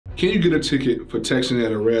Can you get a ticket for texting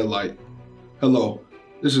at a red light? Hello,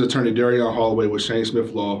 this is attorney Darrion Holloway with Shane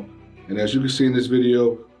Smith Law, and as you can see in this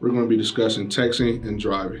video, we're going to be discussing texting and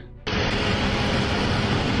driving.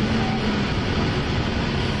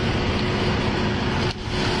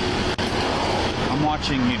 I'm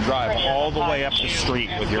watching you drive all the way up the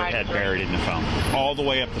street with your head buried in the phone. All the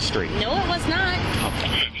way up the street. No, it was not.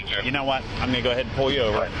 Okay. You know what? I'm going to go ahead and pull you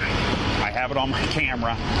over. I have it on my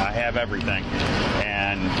camera. I have everything.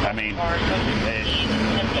 And, I mean,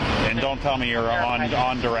 and don't tell me you're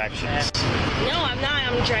on directions. No, I'm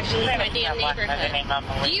not on directions. It's my damn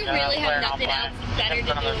neighborhood. Do you really have nothing else better to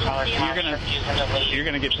do? You're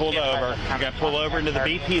gonna get pulled over. You're gonna pull over into the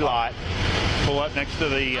BP lot. Pull up next to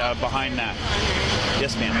the behind that.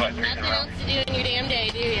 Yes, ma'am. Nothing else to do in your damn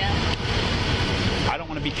day, do ya? I don't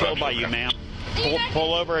want to be killed by you, ma'am.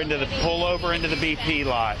 Pull over into the BP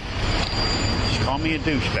lot. Just call me a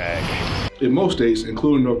douchebag. In most states,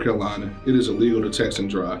 including North Carolina, it is illegal to text and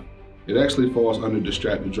drive. It actually falls under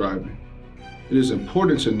distracted driving. It is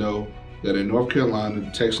important to know that in North Carolina,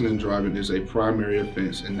 texting and driving is a primary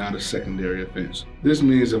offense and not a secondary offense. This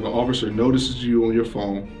means if an officer notices you on your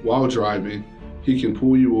phone while driving, he can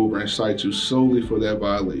pull you over and cite you solely for that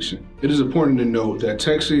violation. It is important to note that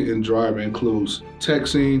texting and driving includes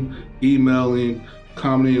texting, emailing,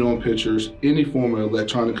 commenting on pictures, any form of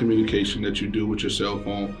electronic communication that you do with your cell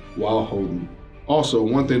phone while holding. Also,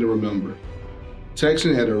 one thing to remember,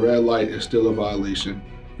 texting at a red light is still a violation.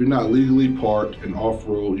 If you're not legally parked and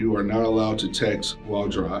off-road, you are not allowed to text while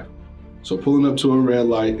driving. So pulling up to a red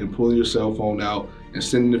light and pulling your cell phone out and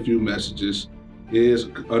sending a few messages is,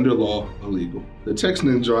 under law, illegal. The texting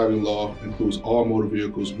and driving law includes all motor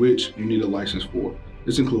vehicles which you need a license for.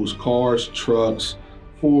 This includes cars, trucks,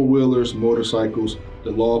 four-wheelers, motorcycles.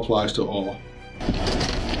 The law applies to all.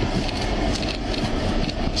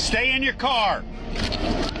 Stay in your car.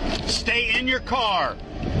 Stay in your car.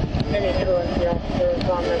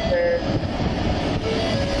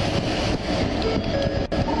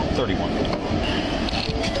 31.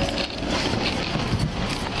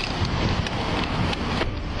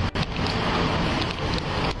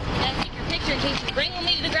 In case you bring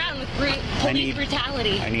me to the ground with police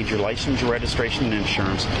brutality. I need your license, your registration, and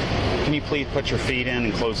insurance. Can you please put your feet in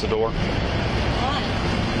and close the door? Why?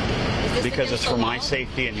 Because it's for my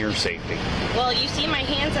safety and your safety. Well, you see my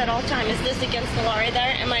hands at all time. Is this against the law right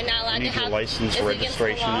there? Am I not allowed to have... I need your license,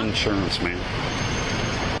 registration, and insurance, man.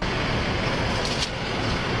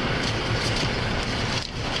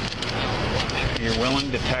 You're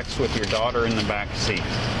willing to text with your daughter in the back seat.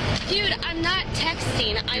 Dude, I'm not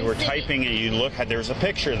texting. You were typing and you look, there's a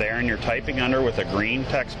picture there and you're typing under with a green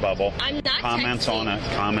text bubble. I'm not comments texting.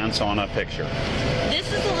 Comments on a picture. This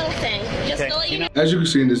is a little thing. Just to let you know. As you can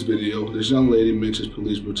see in this video, this young lady mentions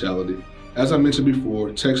police brutality. As I mentioned before,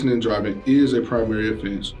 texting and driving is a primary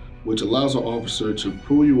offense, which allows an officer to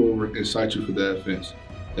pull you over and cite you for that offense.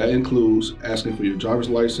 That includes asking for your driver's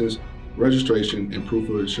license, registration, and proof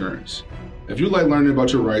of insurance. If you like learning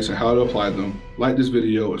about your rights and how to apply them, like this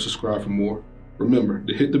video and subscribe for more. Remember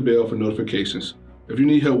to hit the bell for notifications. If you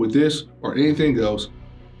need help with this or anything else,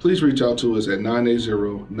 please reach out to us at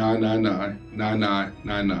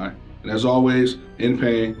 980-999-9999. And as always, in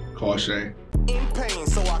pain, call Shane. In pain,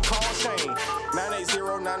 so I call Shane.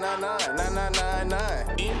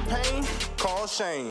 980-999-9999. In pain, call Shane.